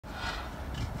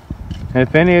And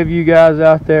if any of you guys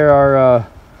out there are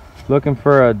looking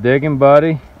for a digging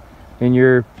buddy in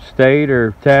your state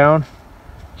or town,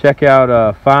 check out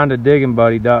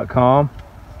findadiggingBuddy.com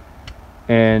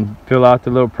and fill out the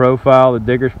little profile, the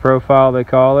digger's profile they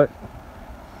call it.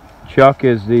 Chuck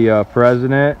is the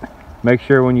president. Make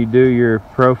sure when you do your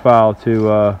profile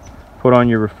to put on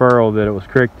your referral that it was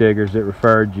Crick Diggers that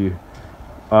referred you.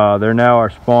 They're now our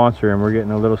sponsor, and we're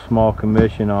getting a little small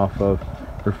commission off of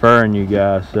referring you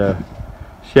guys. So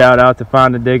shout out to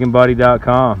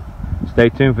findadiggingBuddy.com. Stay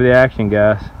tuned for the action,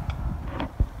 guys.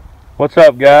 What's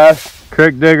up, guys?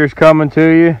 Crick Diggers coming to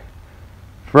you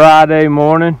Friday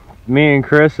morning. Me and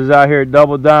Chris is out here at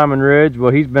Double Diamond Ridge.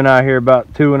 Well, he's been out here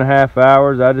about 2.5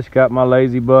 hours. I just got my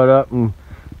lazy butt up and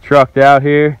trucked out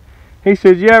here. He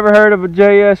says, "You ever heard of a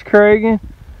J.S. Cragen?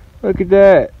 Look at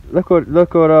that. Look what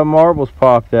marbles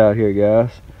popped out here,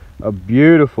 guys. A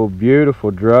beautiful,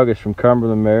 beautiful druggist from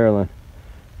Cumberland, Maryland.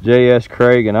 J.S.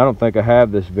 Cragen. I don't think I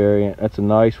have this variant. That's a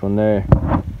nice one there."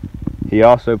 He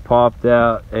also popped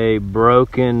out a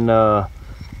broken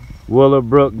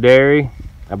Willowbrook Dairy.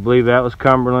 I believe that was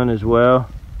Cumberland as well.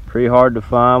 Pretty hard to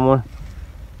find one.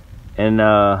 And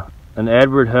an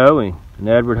Edward Hoeing. An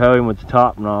Edward Hoeing with the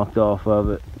top knocked off of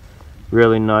it.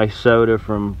 Really nice soda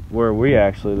from where we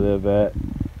actually live at.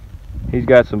 He's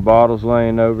got some bottles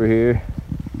laying over here.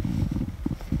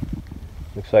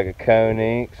 Looks like a Cone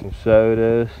Ink, some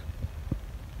sodas.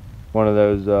 One of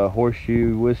those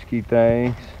horseshoe whiskey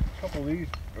things. A couple of these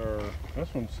are,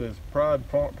 this one says Pride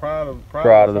of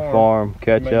the Farm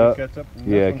ketchup.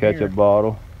 Yeah, ketchup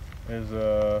bottle. Is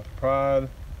Pride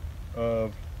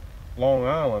of Long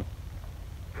Island.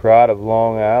 Pride of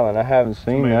Long Island. I haven't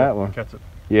seen that one. Ketchup.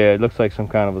 Yeah, it looks like some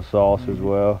kind of a sauce as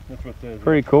well. That's what it is.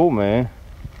 Pretty cool, man.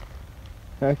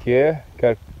 Heck yeah.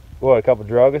 Got what, a couple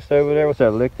druggists over there? What's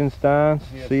that, Liechtenstein's?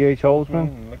 Yeah, C.H.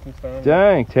 Holtzman? Liechtenstein.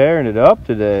 Dang, tearing it up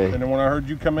today. And then when I heard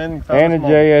you come in, you and a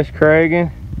J.S.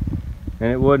 Cragen.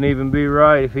 And it wouldn't even be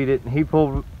right if he didn't. He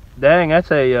pulled. Dang,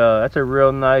 that's a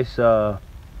real nice. Dang,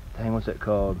 what's that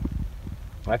called?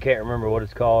 I can't remember what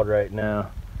it's called right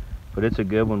now, but it's a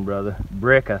good one, brother.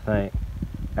 Brick, I think.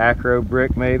 Acro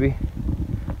brick, maybe.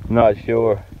 Not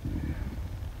sure.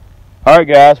 All right,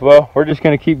 guys. Well, we're just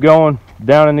gonna keep going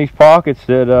down in these pockets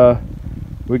that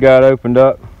we got opened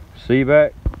up. See you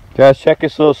back, guys. Check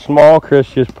this little small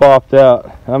Chris just popped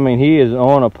out. I mean, he is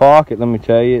on a pocket. Let me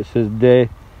tell you. It says Day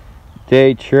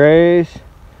Trays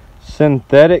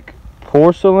synthetic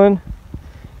porcelain.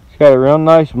 It's got a real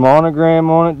nice monogram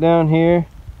on it down here.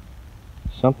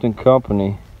 Something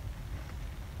company.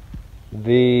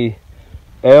 The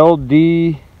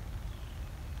LD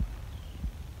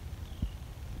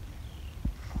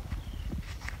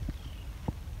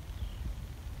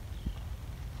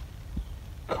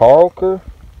Carlker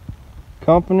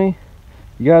company.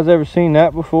 You guys ever seen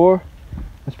that before?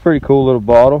 That's a pretty cool little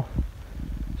bottle.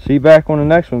 See you back on the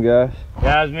next one, guys.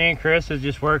 Guys, me and Chris is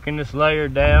just working this layer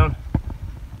down,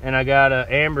 and I got an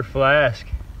amber flask.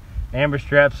 Amber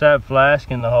strap side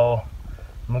flask in the hole.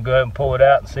 I'm gonna go ahead and pull it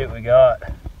out and see what we got.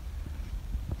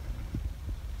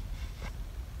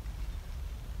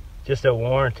 Just a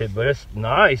warranted, but it's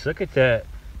nice. Look at that.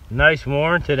 Nice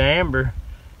warranted amber.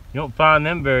 You don't find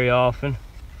them very often.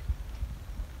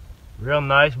 Real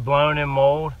nice blown in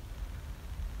mold.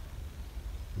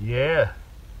 Yeah.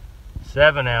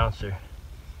 7-ouncer.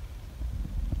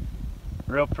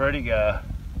 Real pretty guy.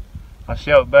 I'll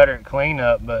show it better at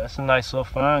cleanup, but it's a nice little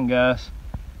find, guys.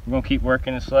 We're gonna keep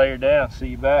working this layer down. See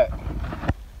you back.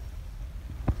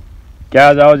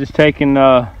 Guys, I was just taking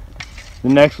the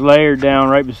next layer down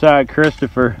right beside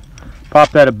Christopher.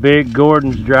 Popped out a big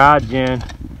Gordon's dry gin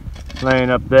laying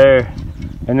up there,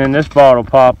 and then this bottle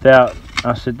popped out.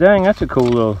 I said, dang, that's a cool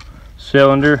little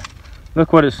cylinder.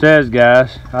 Look what it says,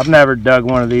 guys. I've never dug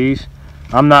one of these.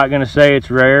 I'm not gonna say it's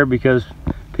rare because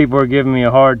people are giving me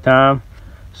a hard time,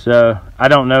 so I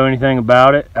don't know anything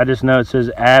about it. I just know it says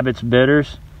Abbott's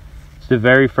Bitters. It's the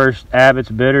very first Abbott's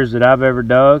Bitters that I've ever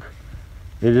dug.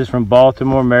 It is from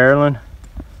Baltimore, Maryland.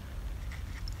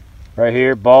 Right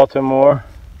here, Baltimore.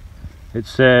 It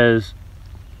says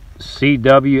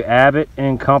C.W. Abbott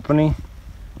and Company.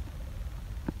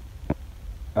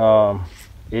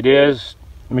 It is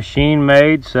machine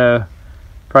made, so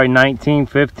probably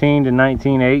 1915 to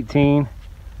 1918,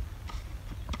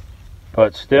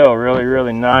 but still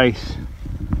really nice.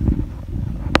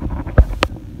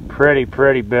 Pretty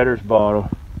bitters bottle.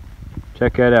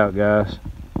 Check that out, guys.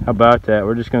 How about that?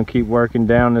 We're just gonna keep working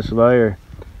down this layer,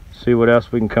 see what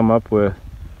else we can come up with.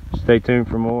 Stay tuned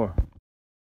for more.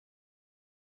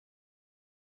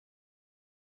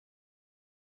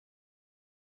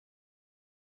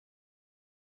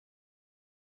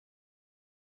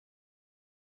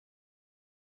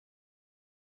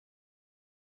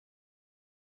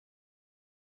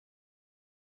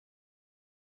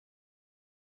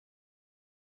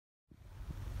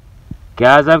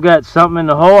 Guys, I've got something in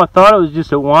the hole. I thought it was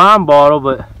just a wine bottle,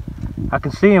 but I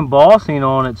can see embossing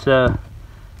on it, so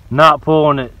not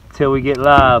pulling it till we get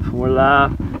live. We're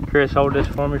live. Chris, hold this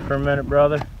for me for a minute,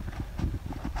 brother.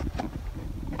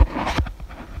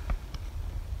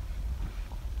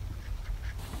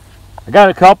 I got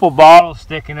a couple bottles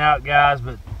sticking out, guys,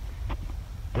 but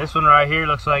this one right here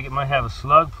looks like it might have a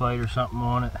slug plate or something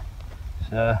on it.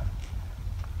 So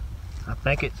I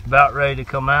think it's about ready to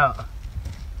come out.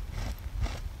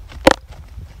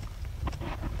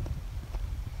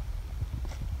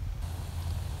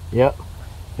 Yep,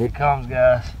 here it comes,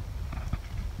 guys.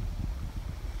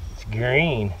 It's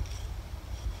green.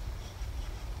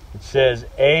 It says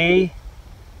A.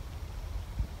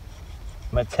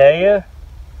 Matea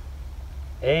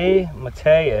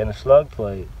and a slug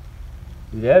plate.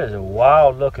 Dude, that is a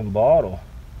wild looking bottle.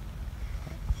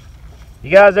 You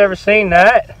guys ever seen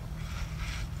that?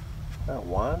 Is that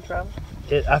wine, Travis?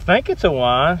 I think it's a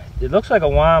wine. It looks like a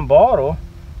wine bottle.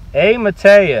 A.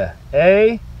 Matea.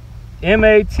 A-M-A-T-T-E-I.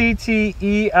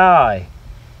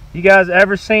 You guys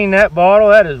ever seen that bottle?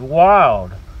 That is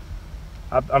wild.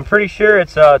 I'm pretty sure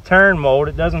it's turn mold.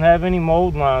 It doesn't have any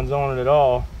mold lines on it at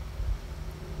all.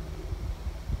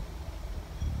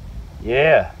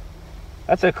 Yeah,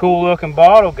 that's a cool looking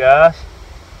bottle, guys.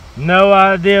 No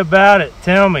idea about it.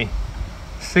 Tell me.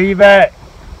 See you back.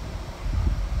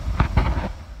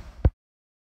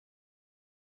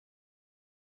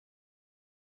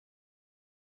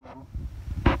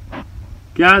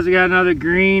 Guys, I got another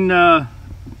green,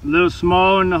 little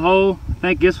small in the hole. I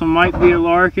think this one might be a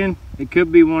Larkin. It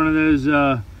could be one of those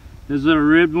little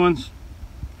ribbed ones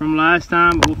from last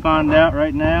time, but we'll find out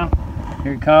right now.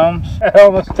 Here it comes. I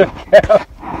almost took out.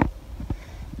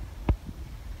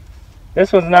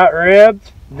 This one's not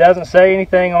ribbed. It doesn't say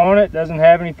anything on it. Doesn't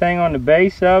have anything on the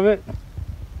base of it.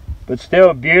 But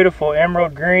still a beautiful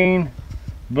emerald green,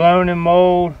 blown in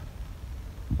mold.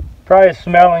 Probably a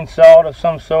smelling salt of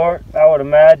some sort, I would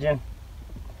imagine.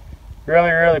 Really,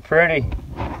 really pretty.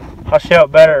 I'll show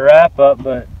it better at wrap up,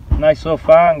 but nice little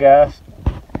find, guys.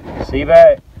 See you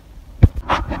back.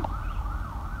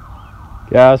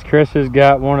 Guys, Chris has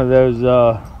got one of those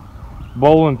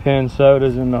bowling pin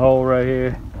sodas in the hole right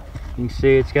here. You can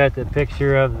see it's got the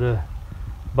picture of the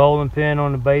bowling pin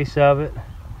on the base of it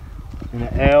and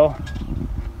an L.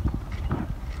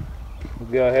 We'll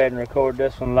go ahead and record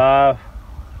this one live.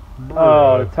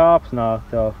 Oh, the top's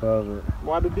knocked off of it.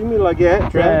 Why did you do me like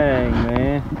that, Travis? Dang,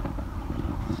 man.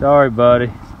 Sorry, buddy.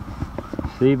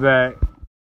 See you back.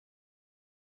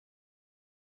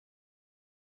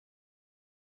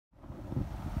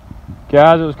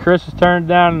 Guys, it was Chris's turn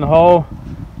down in the hole.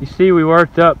 You see we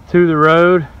worked up to the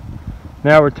road.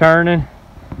 Now we're turning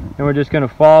and we're just going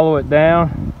to follow it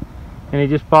down. And he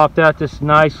just popped out this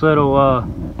nice little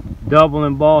double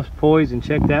embossed poison.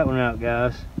 Check that one out,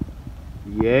 guys.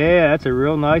 Yeah, that's a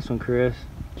real nice one, Chris.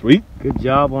 Sweet. Good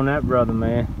job on that, brother,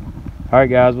 man. All right,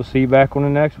 guys, we'll see you back on the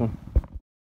next one.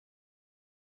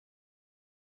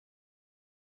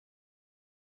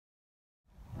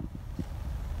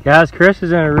 Guys, Chris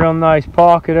is in a real nice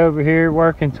pocket over here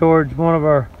working towards one of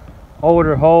our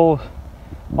older holes,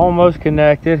 almost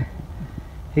connected.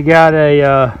 He got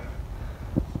a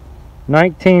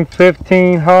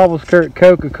 1915 Hobble-skirt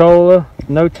Coca-Cola,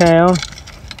 no town.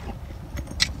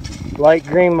 Light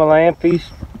green Malampis,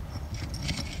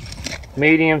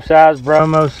 medium-sized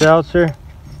Bromo seltzer,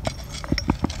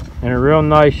 and a real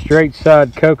nice straight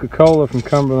side Coca-Cola from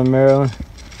Cumberland, Maryland,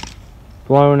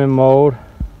 blown in mold.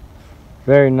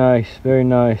 Very nice, very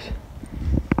nice.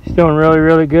 He's doing really,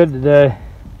 really good today.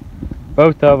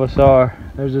 Both of us are.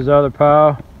 There's his other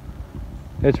pile.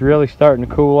 It's really starting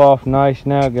to cool off nice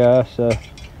now, guys, so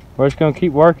we're just going to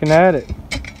keep working at it.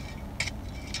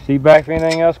 See you back if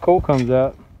anything else cool comes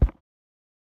out.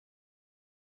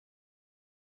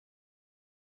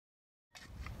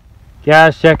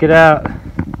 Guys, check it out.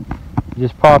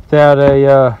 Just popped out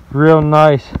a real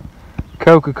nice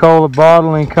Coca-Cola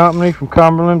bottling company from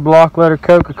Cumberland, block letter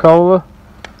Coca-Cola.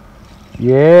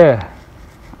 Yeah,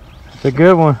 it's a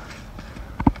good one.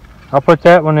 I'll put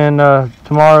that one in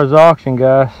tomorrow's auction,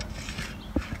 guys.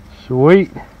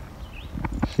 Sweet.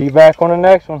 See you back on the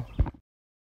next one.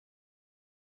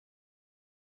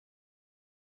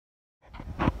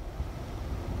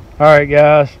 Alright,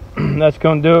 guys, that's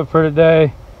going to do it for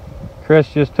today.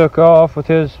 Chris just took off with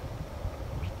his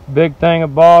big thing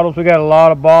of bottles. We got a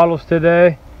lot of bottles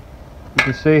today. You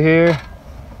can see here,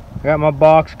 I got my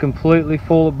box completely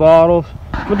full of bottles.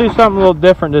 I'm gonna do something a little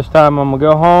different this time. I'm gonna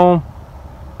go home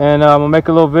and I'm gonna make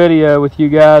a little video with you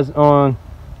guys on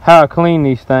how I clean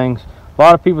these things. A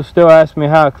lot of people still ask me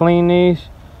how I clean these,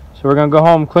 so we're gonna go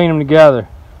home and clean them together.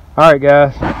 All right,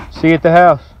 guys. See you at the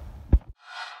house.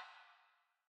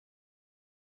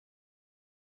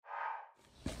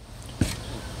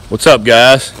 What's up,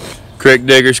 guys? Crick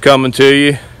Diggers coming to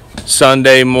you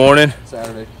Sunday morning.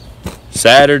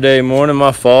 Saturday morning,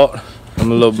 my fault.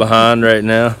 I'm a little behind right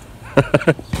now.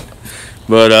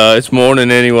 But it's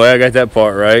morning anyway. I got that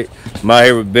part right. I'm out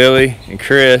here with Billy and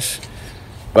Chris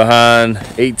behind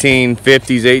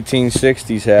 1850s,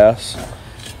 1860s house.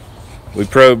 We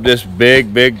probed this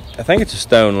big, I think it's a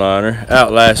stone liner,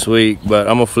 out last week, but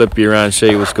I'm gonna flip you around and show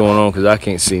you what's going on because I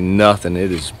can't see nothing.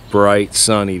 It is bright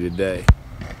sunny today.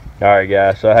 All right,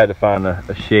 guys, so I had to find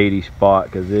a shady spot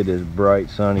because it is bright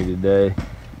sunny today.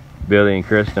 Billy and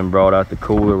Kristen brought out the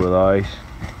cooler with ice.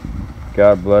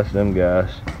 God bless them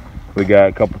guys. We got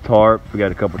a couple tarps, we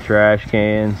got a couple trash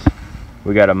cans.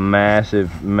 We got a massive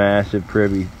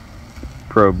privy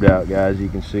probed out, guys. You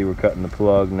can see we're cutting the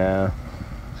plug now.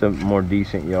 Some more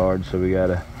decent yards, so we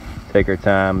gotta take our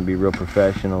time and be real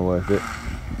professional with it,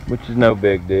 which is no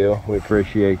big deal. We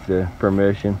appreciate the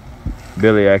permission.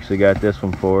 Billy actually got this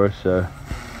one for us, so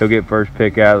he'll get first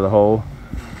pick out of the hole.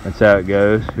 That's how it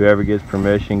goes. Whoever gets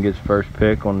permission gets first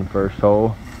pick on the first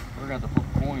hole. We're gonna have to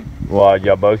flip a coin. Well,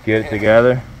 y'all both get it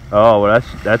together? Oh, well,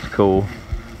 that's cool.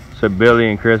 So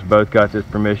Billy and Chris both got this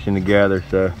permission together,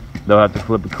 so they'll have to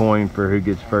flip a coin for who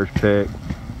gets first pick.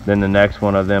 Then the next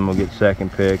one of them will get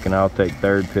second pick, and I'll take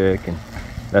third pick, and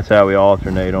that's how we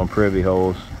alternate on privy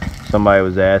holes. Somebody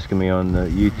was asking me on the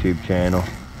YouTube channel,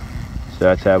 so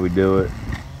that's how we do it.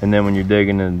 And then when you're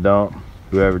digging in the dump,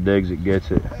 whoever digs it gets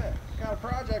it. Got a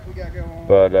project we got going on.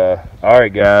 But all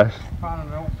right, guys,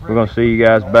 we're gonna see you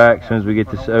guys back as soon as we get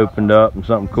this opened up and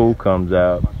something cool comes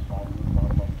out.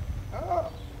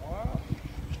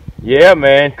 Yeah,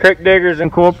 man, Crick Diggers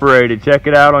Incorporated. Check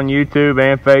it out on YouTube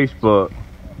and Facebook.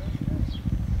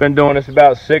 Been doing this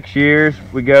about 6 years.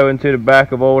 We go into the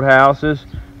back of old houses,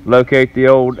 locate the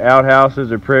old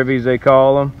outhouses or privies they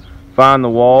call them, find the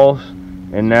walls,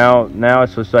 and now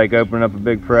it's just like opening up a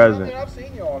big present. I've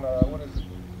seen you on what is it?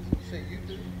 You say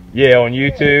YouTube? Yeah, on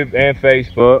YouTube and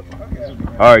Facebook. Okay.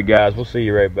 All right, guys, we'll see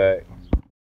you right back.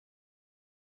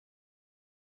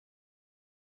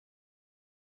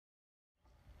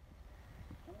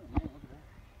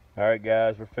 All right,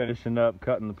 guys, we're finishing up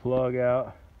cutting the plug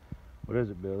out. What is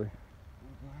it, Billy?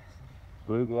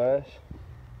 Blue glass?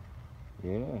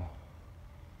 Yeah.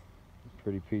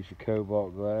 Pretty piece of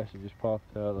cobalt glass. It just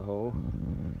popped out of the hole.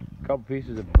 A couple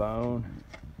pieces of bone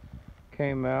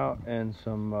came out, and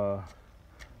some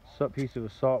piece of a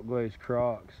salt glazed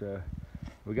crock. So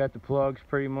we got the plugs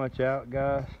pretty much out,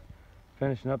 guys.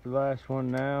 Finishing up the last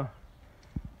one now,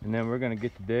 and then we're gonna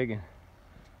get to digging.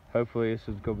 Hopefully this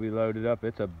is gonna be loaded up.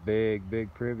 It's a big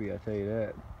privy, I tell you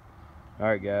that. All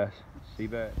right, guys, see you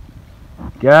back.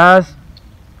 Guys,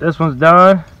 this one's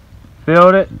done.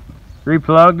 Filled it,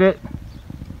 replugged it,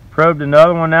 probed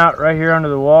another one out right here under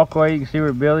the walkway. You can see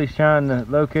where Billy's trying to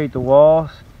locate the walls.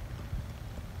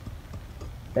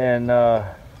 And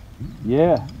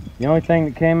yeah, the only thing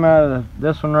that came out of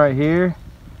this one right here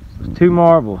was two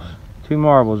marbles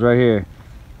right here.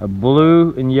 A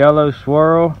blue and yellow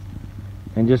swirl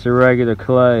and just a regular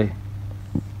clay.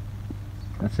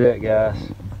 That's it, guys.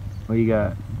 What you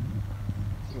got?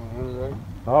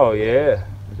 Oh yeah,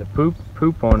 there's a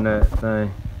poop on that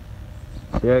thing.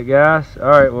 See that, guys? All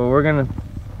right, well, we're gonna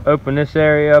open this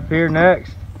area up here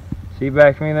next. See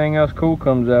back if anything else cool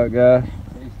comes out, guys.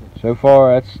 So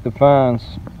far, that's the finds.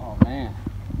 Oh man,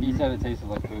 he said it tasted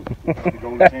like poop.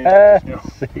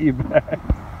 See you back,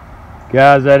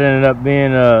 guys. That ended up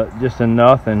being just a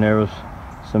nothing. There was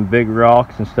some big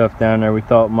rocks and stuff down there. We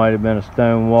thought might have been a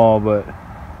stone wall, but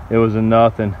it was a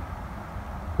nothing.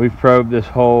 We've probed this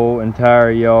whole entire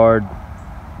yard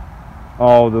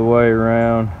all the way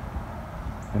around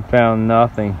and found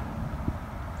nothing.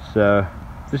 So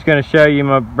just going to show you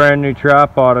my brand new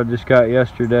tripod I just got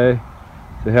yesterday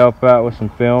to help out with some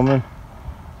filming.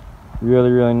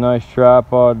 Really nice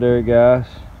tripod there, guys.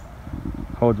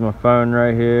 Holds my phone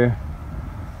right here.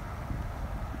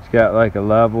 It's got like a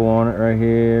level on it right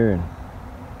here and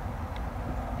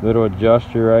little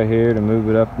adjuster right here to move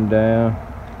it up and down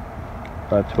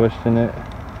by twisting it.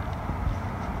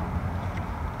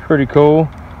 Pretty cool.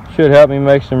 Should help me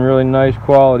make some really nice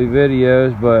quality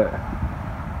videos, but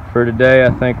for today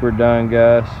I think we're done,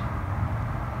 guys.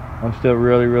 I'm still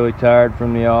really tired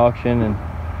from the auction and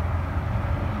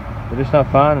we're just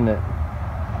not finding it.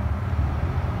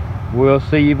 We'll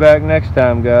see you back next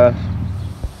time, guys.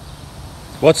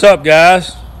 What's up,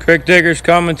 guys? Crick Diggers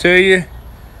coming to you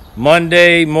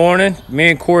Monday morning.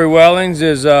 Me and Corey Wellings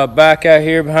is back out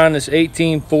here behind this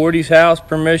 1840s house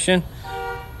permission.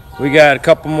 We got a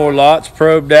couple more lots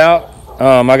probed out.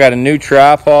 I got a new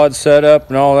tripod set up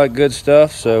and all that good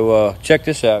stuff. So check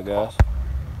this out, guys.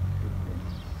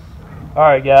 All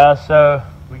right, guys. So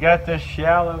we got this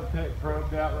shallow pit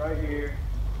probed out right here.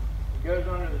 It goes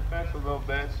under the fence a little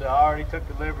bit. So I already took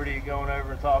the liberty of going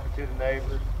over and talking to the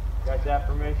neighbors. Got that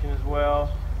permission as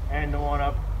well, and the one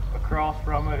up across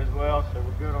from it as well. So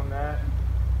we're good on that.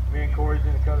 Me and Corey's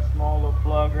gonna cut a small little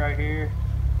plug right here.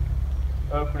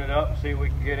 Open it up and see what we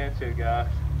can get into, guys.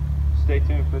 Stay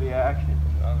tuned for the action.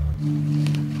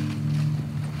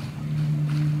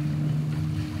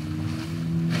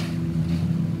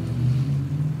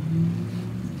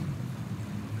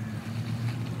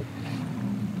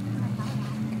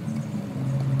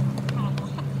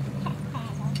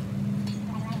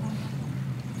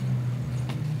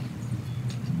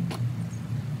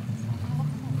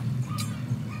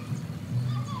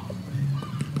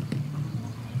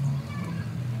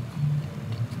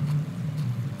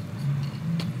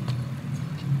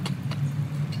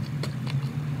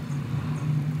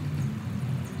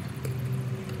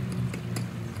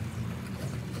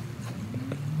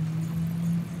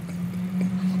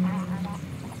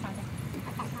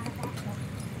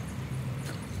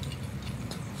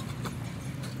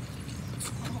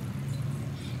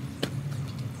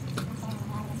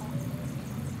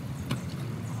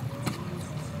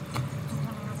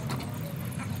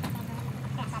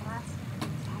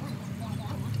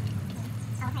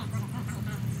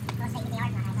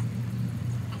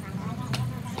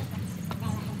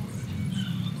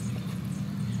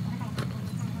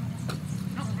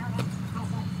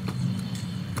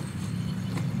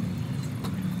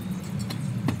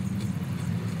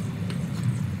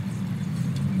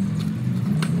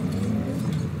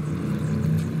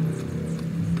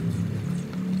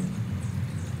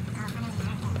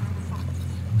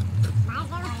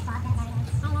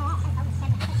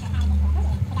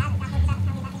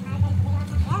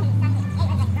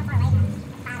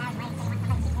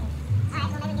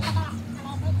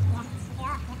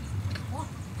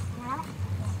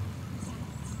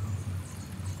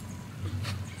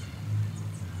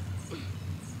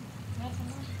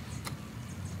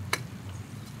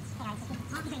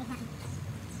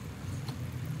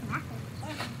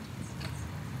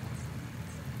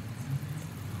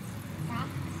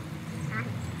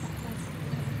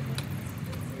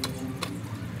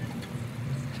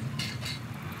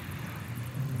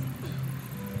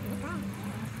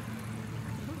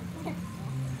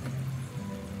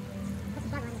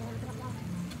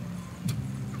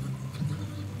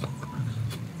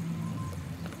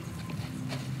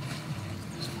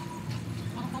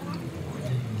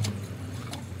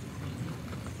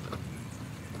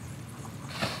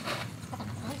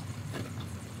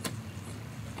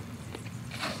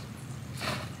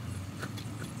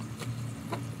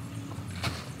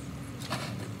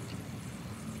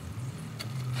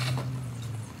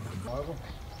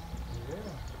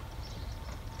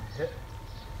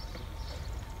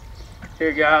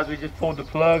 Here, guys, we just pulled the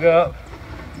plug up.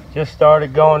 Just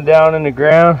started going down in the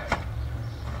ground.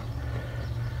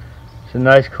 It's a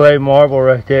nice clay marble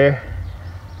right there.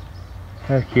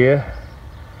 Heck yeah.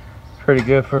 Pretty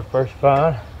good for a first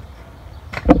find.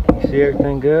 You see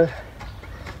everything good?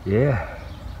 Yeah.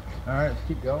 All right, let's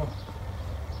keep going.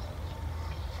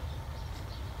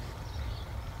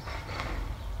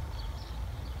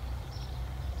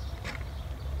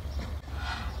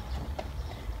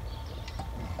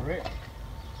 Crick.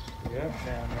 Yeah,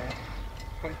 down there.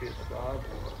 Quite a bit of sod.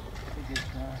 Pretty good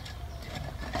time.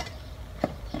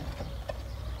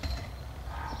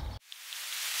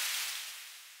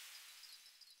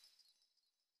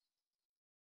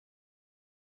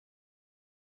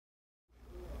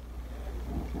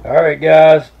 All right,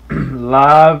 guys,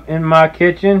 live in my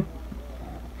kitchen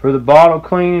for the bottle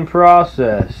cleaning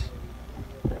process.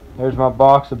 There's my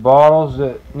box of bottles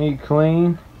that need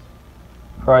clean.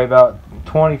 Probably about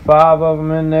 25 of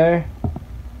them in there.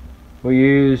 We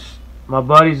use my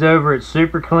buddies over at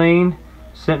Super Clean.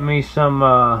 Sent me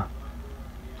some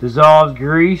dissolved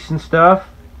grease and stuff,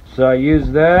 so I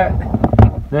used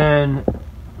that. Then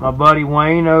my buddy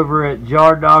Wayne over at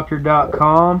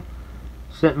jardoctor.com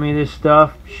sent me this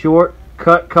stuff, short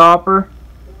cut copper,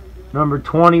 number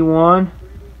 21.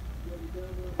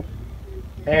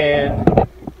 And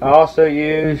I also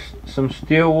used some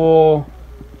steel wool.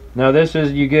 Now this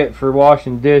is you get for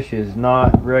washing dishes,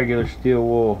 not regular steel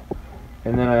wool.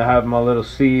 And then I have my little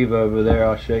sieve over there.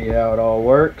 I'll show you how it all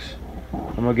works.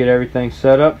 I'm going to get everything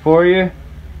set up for you. And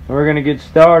we're going to get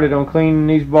started on cleaning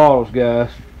these bottles,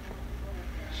 guys.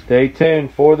 Stay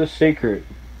tuned for the secret.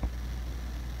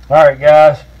 Alright,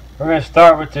 guys. We're going to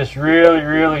start with this really,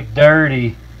 really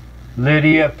dirty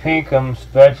Lydia Pinkham's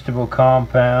vegetable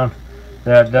compound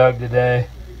that I dug today.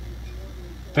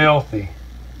 Filthy.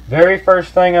 Very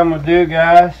first thing I'm going to do,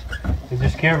 guys, is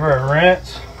just give her a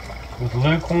rinse with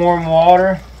lukewarm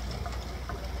water.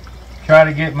 Try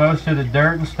to get most of the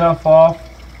dirt and stuff off.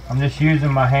 I'm just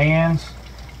using my hands,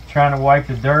 trying to wipe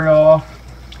the dirt off.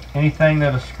 Anything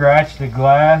that'll scratch the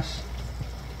glass.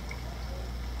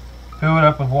 Fill it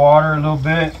up with water a little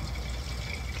bit.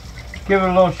 Give it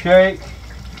a little shake.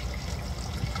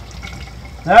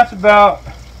 That's about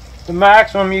the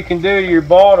maximum you can do to your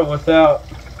bottle without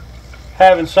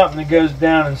having something that goes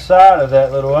down inside of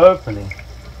that little opening.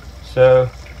 So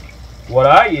what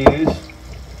I use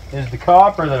is the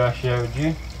copper that I showed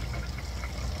you.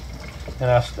 And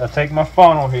I take my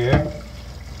funnel here.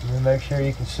 Let me make sure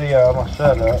you can see all my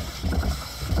setup.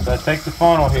 So I take the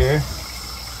funnel here.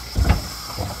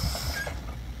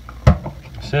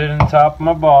 Sit it in the top of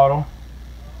my bottle.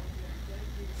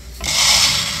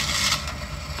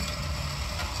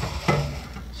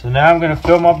 So now I'm going to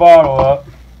fill my bottle up.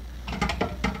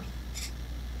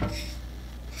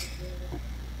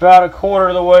 About a quarter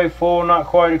of the way full, not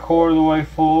quite a quarter of the way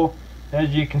full. As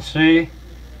you can see,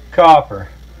 copper.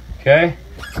 Okay,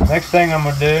 next thing I'm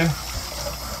going to do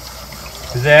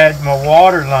is add my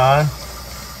water line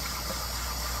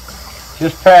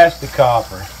just past the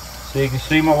copper. So you can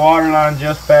see my water line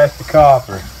just past the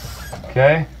copper.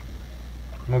 Okay,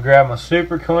 I'm going to grab my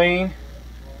super clean.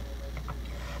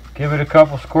 Give it a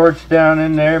couple squirts down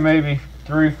in there, maybe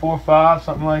 3, 4, 5,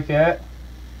 something like that.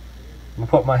 I'm going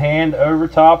to put my hand over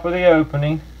top of the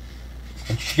opening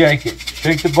and shake it.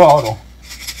 Shake the bottle.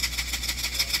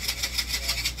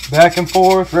 Back and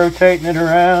forth, rotating it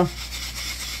around.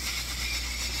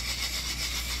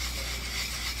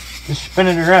 Just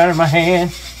spinning it around in my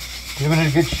hand, giving it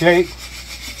a good shake.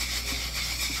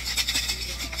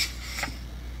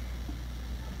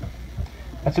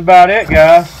 That's about it,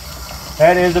 guys.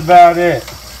 That is about it.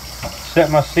 Set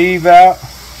my sieve out.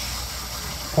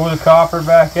 Pour the copper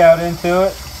back out into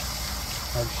it,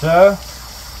 like so.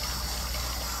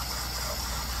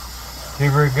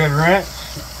 Give her a good rinse.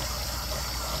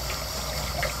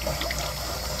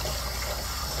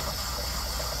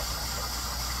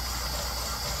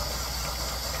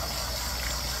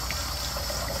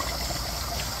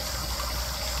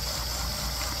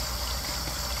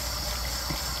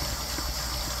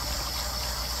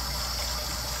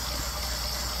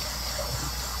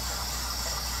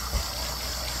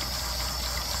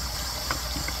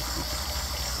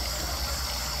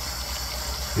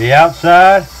 The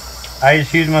outside, I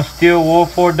just use my steel wool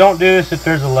for. Don't do this if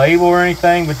there's a label or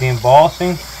anything, but the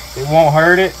embossing, it won't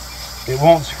hurt it. It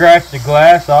won't scratch the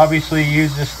glass. Obviously, you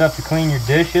use this stuff to clean your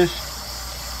dishes.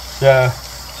 So,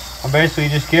 I'm basically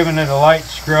just giving it a light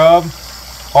scrub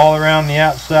all around the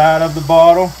outside of the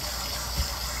bottle.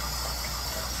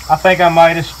 I think I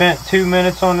might have spent 2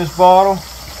 minutes on this bottle.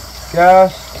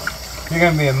 Guys, you're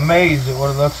going to be amazed at what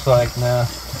it looks like now.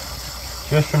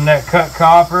 Just from that cut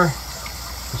copper.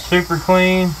 Super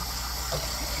clean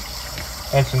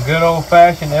and some good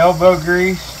old-fashioned elbow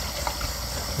grease.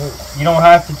 You don't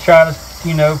have to try to,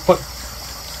 you know, put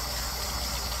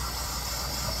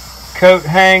coat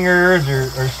hangers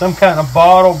or some kind of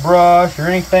bottle brush or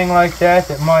anything like that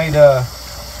that might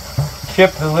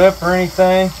chip the lip or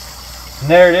anything. And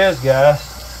there it is, guys,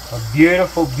 a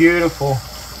beautiful, beautiful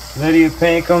Lydia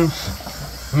Pinkham's.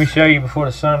 Let me show you before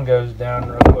the sun goes down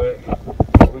real quick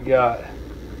what we got.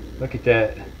 Look at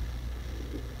that.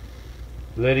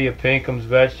 Lydia Pinkham's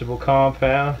vegetable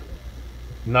compound.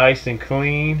 Nice and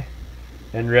clean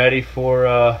and ready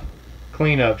for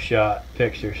cleanup shot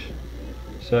pictures.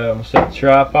 So I'm going to set the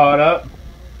tripod up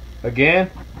again.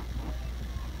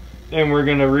 And we're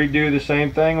going to redo the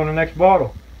same thing on the next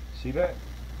bottle. See you back.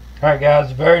 Alright guys,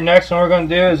 the very next one we're going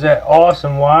to do is that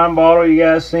awesome wine bottle you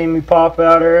guys seen me pop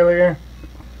out earlier.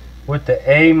 With the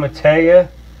A. Matea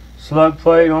slug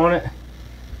plate on it.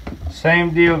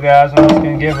 Same deal, guys. I'm just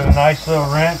going to give it a nice little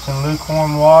rinse in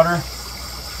lukewarm water.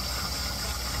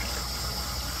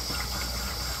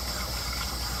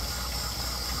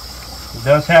 It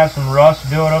does have some rust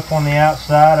built up on the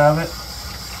outside of it.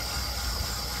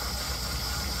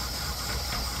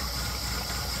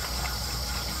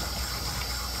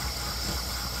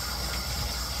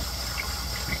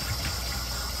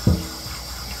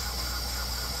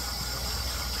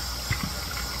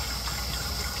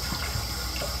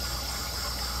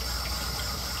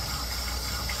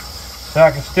 So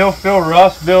I can still feel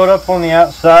rust build up on the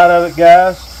outside of it,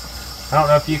 guys. I don't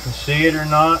know if you can see it or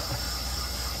not.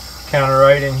 Kind of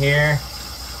right in here.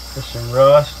 There's some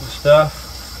rust and stuff.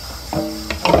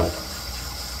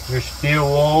 Your steel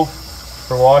wool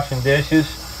for washing dishes.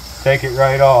 take it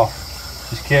right off.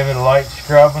 Just give it a light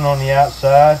scrubbing on the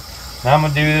outside. Now I'm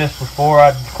going to do this before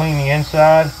I clean the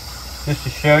inside, just to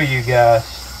show you guys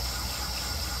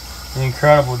the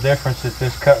incredible difference that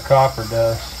this cut copper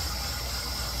does.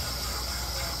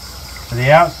 So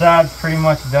the outside's pretty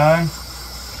much done.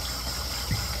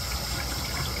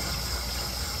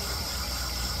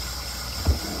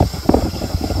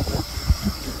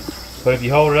 But if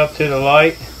you hold it up to the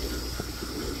light,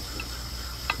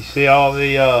 you see all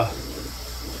the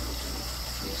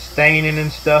staining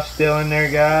and stuff still in there,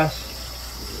 guys.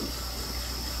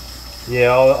 Yeah,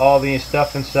 all the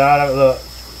stuff inside of it, look,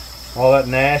 all that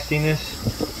nastiness.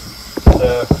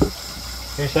 So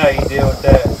here's how you deal with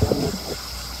that.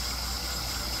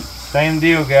 Same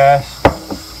deal, guys.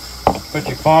 Put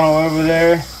your funnel over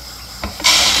there.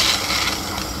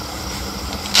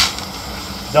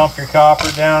 Dump your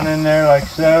copper down in there like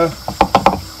so.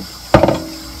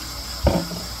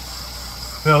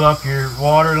 Fill up your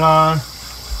water line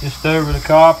just over the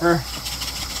copper.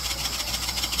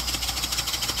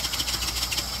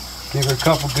 Give her a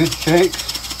couple good shakes.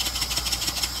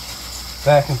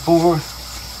 Back and forth.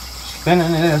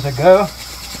 Spinning it as I go.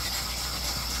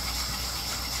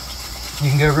 You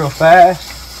can go real fast.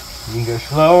 You can go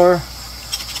slower.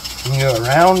 You can go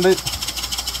around it.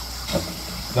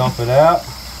 Dump it out.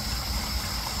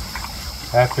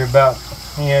 After about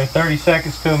 30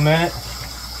 seconds to a minute,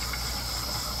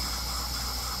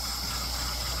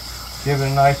 give it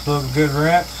a nice little good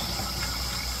rinse.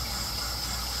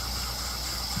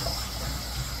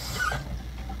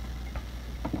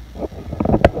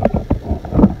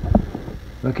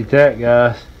 Look at that,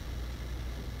 guys.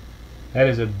 That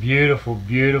is a beautiful,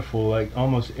 beautiful, like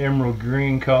almost emerald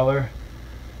green color.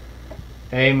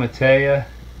 Matea.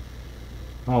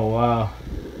 Oh wow.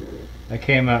 That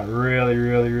came out really,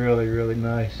 really, really, really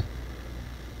nice.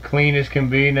 Clean as can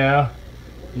be now.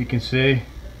 You can see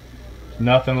there's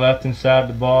nothing left inside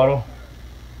the bottle.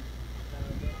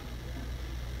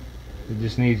 It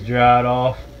just needs dried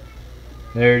off.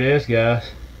 There it is,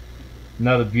 guys.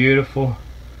 Another beautiful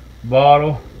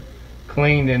bottle,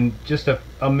 cleaned in just a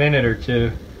minute or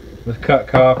two with cut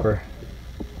copper.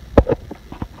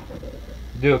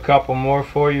 Do a couple more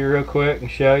for you real quick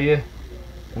and show you.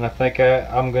 And I think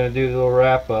I'm going to do the little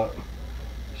wrap up.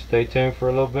 Stay tuned for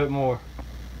a little bit more.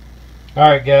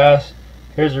 Alright guys,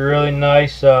 here's a really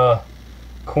nice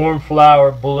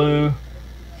cornflower blue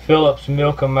Phillips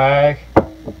Milk Mag. A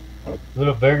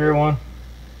little bigger one.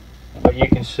 But you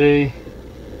can see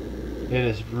it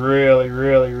is really,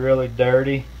 really, really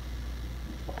dirty.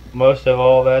 Most of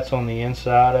all that's on the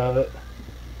inside of it.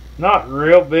 Not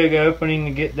real big opening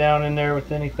to get down in there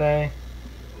with anything.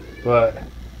 But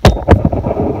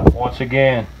once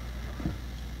again,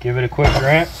 give it a quick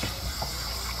rinse.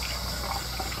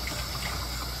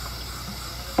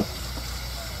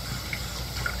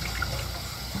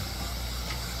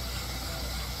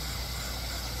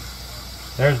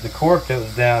 There's the cork that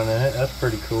was down in it. That's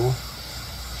pretty cool.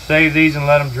 Save these and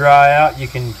let them dry out. You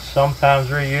can sometimes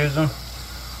reuse them.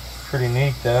 Pretty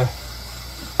neat though.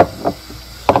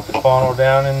 Set the funnel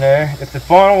down in there. If the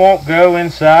funnel won't go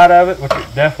inside of it, which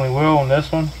it definitely will on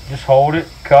this one, just hold it,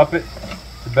 cup it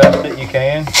the best that you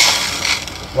can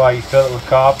while you fill it with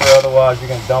copper. Otherwise you're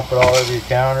going to dump it all over your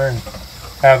counter and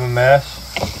have a mess.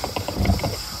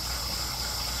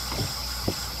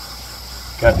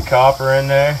 Got the copper in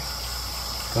there.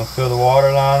 Gonna fill the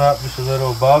water line up just a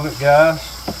little above it, guys.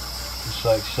 Just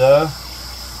like so.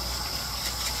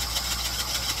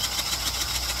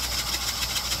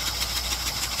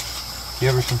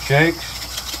 Give her some shakes.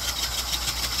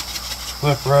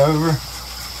 Flip her over.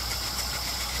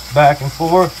 Back and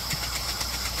forth.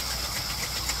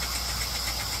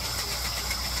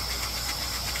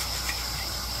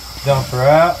 Dump her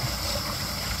out.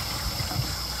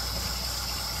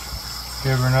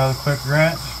 Give her another quick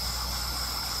rinse.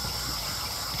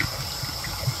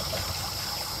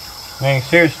 Man, you can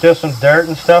see there's still some dirt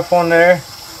and stuff on there.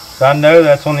 So I know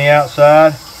that's on the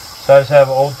outside. So I just have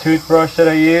an old toothbrush that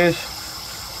I use.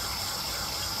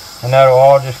 And that'll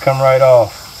all just come right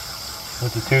off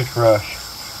with the toothbrush.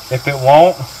 If it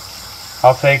won't,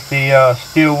 I'll take the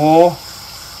steel wool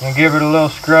and give it a little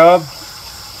scrub.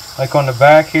 Like on the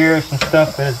back here, some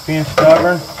stuff that is being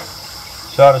stubborn.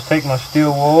 So I'll just take my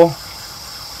steel wool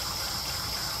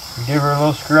and give her a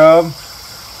little scrub.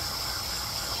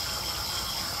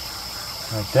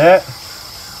 Like that.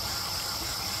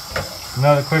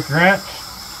 Another quick rinse.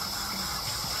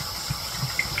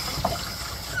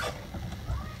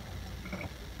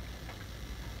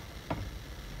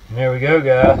 And there we go,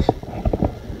 guys.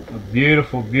 A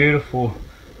beautiful, beautiful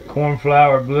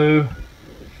cornflower blue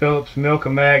Phillips Milk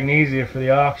of Magnesia for the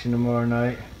auction tomorrow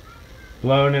night.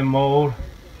 Blown in mold.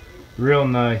 Real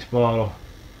nice bottle.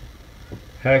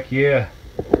 Heck yeah.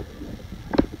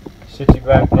 Sit you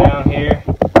back down here.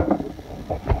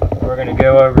 We're going to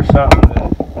go over something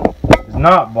that is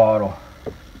not bottle.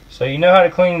 So you know how to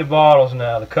clean the bottles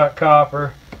now. The cut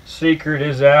copper secret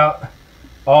is out.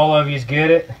 All of yous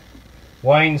get it.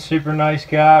 Wayne's super nice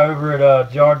guy over at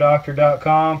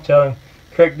jardoctor.com. Tell him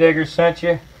Crick Digger sent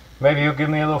you. Maybe he'll give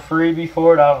me a little freebie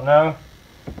for it. I don't know.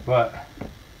 But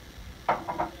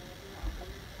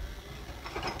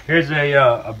here's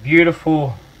a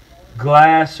beautiful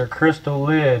glass or crystal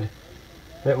lid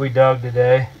that we dug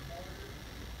today.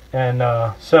 And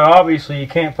so obviously you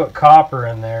can't put copper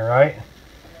in there, right?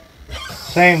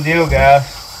 Same deal, guys.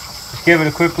 Just give it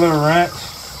a quick little rinse.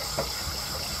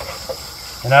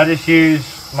 And I just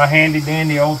use my handy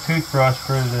dandy old toothbrush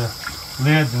for the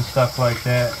lids and stuff like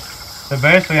that. So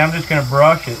basically I'm just going to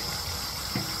brush it.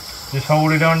 Just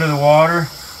hold it under the water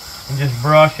and just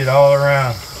brush it all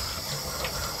around.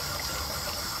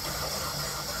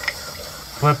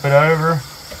 Flip it over.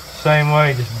 Same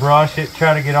way, just brush it.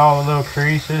 Try to get all the little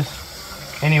creases.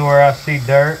 Anywhere I see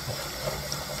dirt.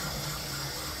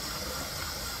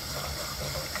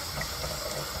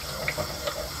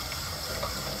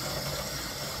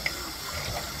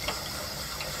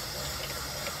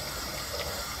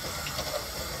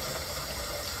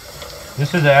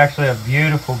 This is actually a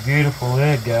beautiful, beautiful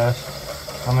lid, guys.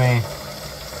 I mean,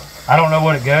 I don't know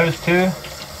what it goes to,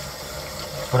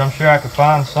 but I'm sure I could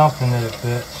find something that it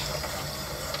fits.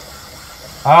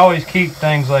 I always keep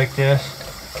things like this.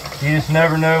 You just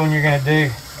never know when you're going to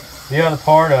do the other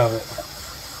part of it.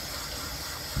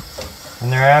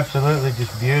 And they're absolutely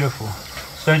just beautiful.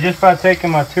 So just by taking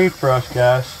my toothbrush,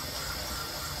 guys,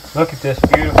 look at this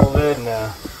beautiful lid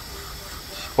now.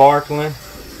 Sparkling.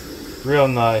 Real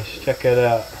nice. Check it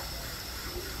out.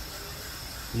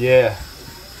 Yeah.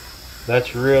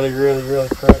 That's really, really, really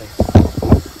pretty.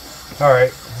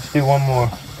 Alright, let's do one more.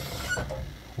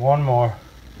 One more.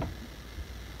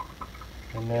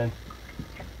 And then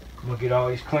we'll get all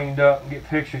these cleaned up and get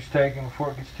pictures taken before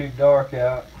it gets too dark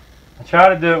out. I try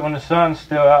to do it when the sun's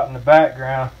still out in the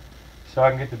background so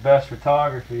I can get the best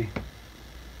photography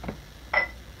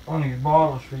on these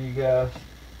bottles for you guys.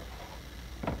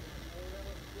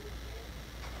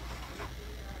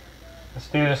 Let's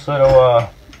do this little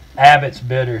Abbott's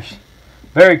Bitters.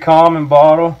 Very common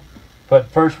bottle, but the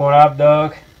first one I've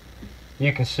dug,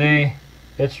 you can see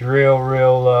it's real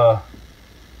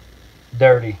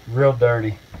dirty, real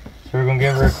dirty. So we're gonna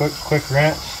give her a quick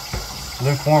rinse,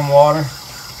 lukewarm water.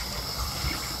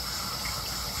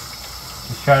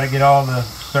 Just try to get all the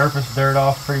surface dirt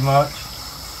off pretty much.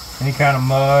 Any kind of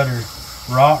mud or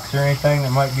rocks or anything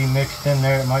that might be mixed in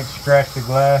there that might scratch the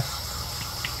glass.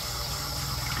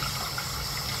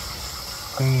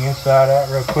 Clean the inside out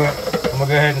real quick. I'm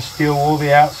gonna go ahead and steel wool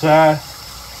the outside.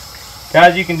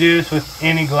 Guys, you can do this with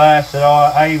any glass at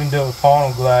all. I even do it with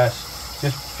funnel glass.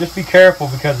 Just be careful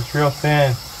because it's real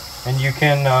thin and you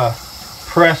can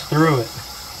press through it.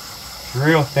 It's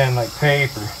real thin like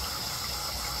paper.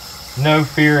 No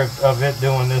fear of it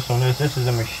doing this on this. This is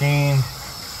a machine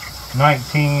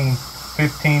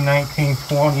 1915,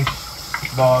 1920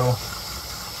 bottle.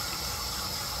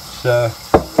 So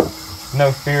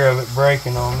no fear of it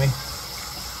breaking on me.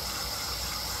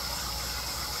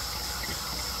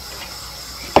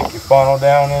 Stick your funnel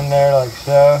down in there like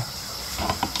so.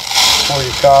 Pour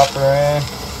your copper in.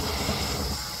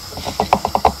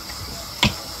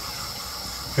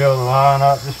 Fill the line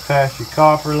up just past your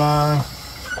copper line.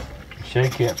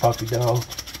 Shake it, puppy dog.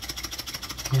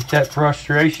 Get that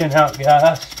frustration out,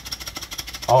 guys.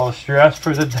 All the stress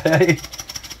for the day.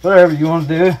 Whatever you want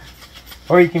to do.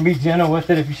 Or you can be gentle with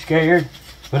it if you're scared.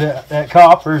 But that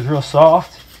copper is real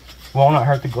soft. Will not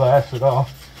hurt the glass at all.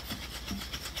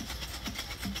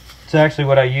 It's actually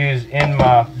what I use in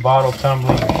my bottle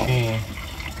tumbling machine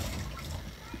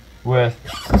with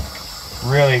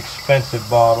really expensive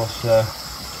bottles. So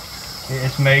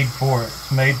it's made for it.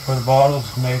 It's made for the bottles.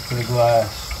 It's made for the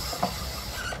glass.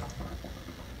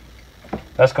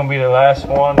 That's going to be the last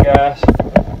one, guys.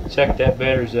 Check that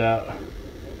bitters out.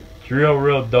 It's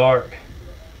real dark.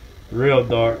 Real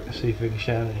dark. Let's see if we can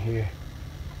shine it here.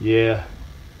 Yeah,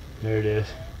 there it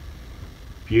is.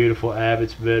 Beautiful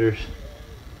Abbott's Bitters.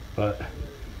 But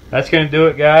that's going to do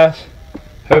it, guys.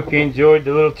 Hope you enjoyed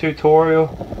the little tutorial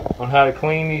on how to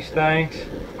clean these things.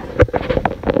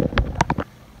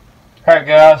 Alright,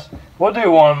 guys, we'll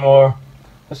do one more.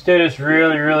 Let's do this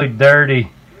really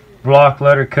dirty block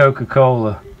letter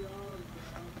Coca-Cola.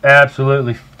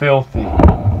 Absolutely filthy.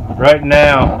 Right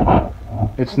now,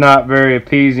 it's not very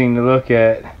appeasing to look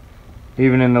at.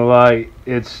 Even in the light,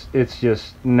 it's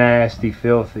just nasty,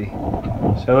 filthy.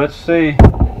 So let's see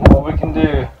what we can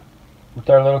do with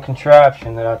our little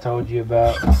contraption that I told you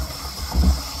about.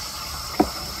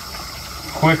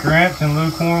 Quick rinse in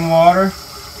lukewarm water.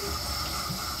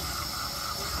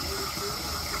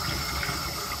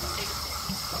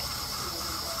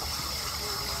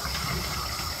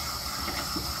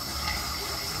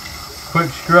 Quick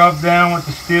scrub down with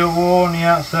the steel wool on the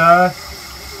outside.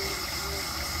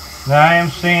 Now I am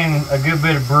seeing a good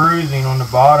bit of bruising on the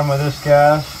bottom of this,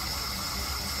 guys.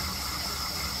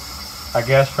 I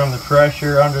guess from the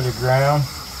pressure under the ground,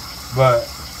 but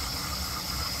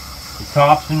the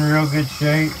top's in real good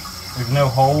shape. There's no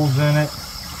holes in it,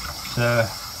 so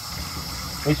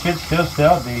it should still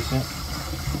sell decent.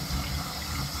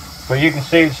 But you can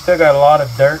see it's still got a lot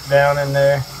of dirt down in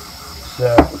there.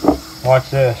 So watch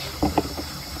this.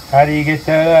 How do you get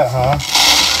that out, huh?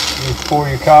 You just pour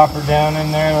your copper down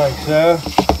in there like so.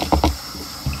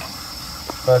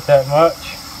 About that much.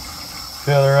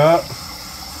 Fill her up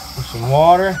with some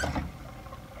water.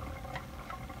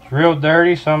 It's real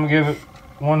dirty, so I'm gonna give it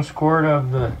 1 squirt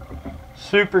of the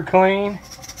super clean.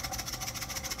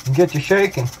 And get you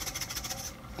shaking.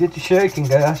 Get you shaking,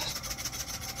 guys.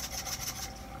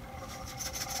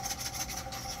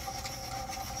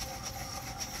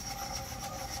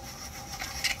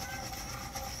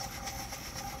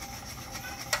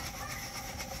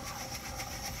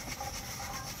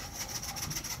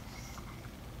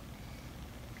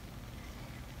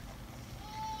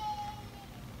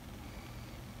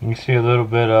 You see a little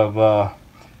bit of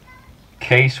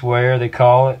case wear, they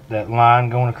call it, that line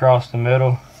going across the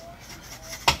middle.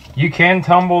 You can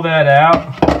tumble that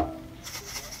out,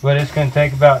 but it's going to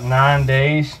take about 9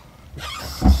 days.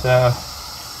 So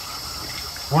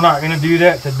we're not going to do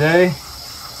that today.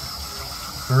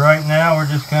 For right now, we're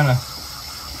just going to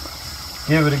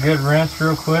give it a good rinse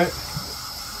real quick.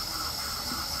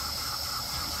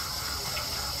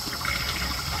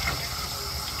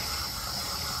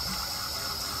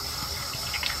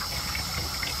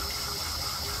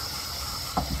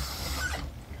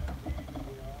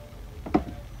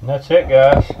 And that's it,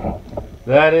 guys.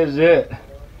 That is it.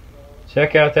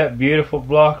 Check out that beautiful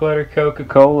block letter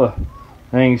Coca-Cola.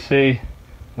 And you can see,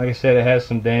 like I said, it has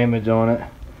some damage on it.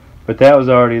 But that was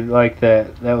already like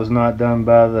that. That was not done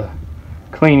by the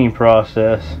cleaning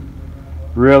process.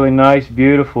 Really nice,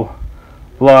 beautiful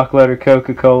block letter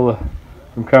Coca-Cola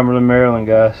from Cumberland, Maryland,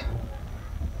 guys.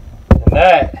 And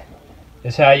that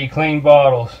is how you clean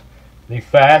bottles. The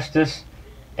fastest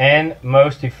and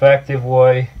most effective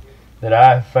way that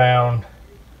I've found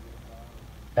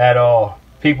at all.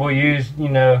 People use, you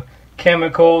know,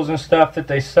 chemicals and stuff that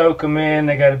they soak them in.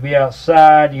 They got to be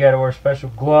outside. You got to wear special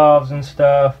gloves and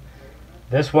stuff.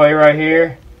 This way right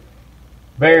here,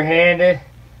 barehanded,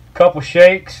 couple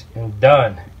shakes and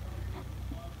done.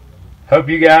 Hope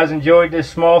you guys enjoyed this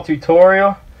small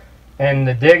tutorial and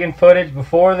the digging footage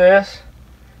before this.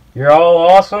 You're all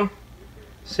awesome.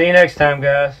 See you next time,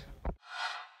 guys.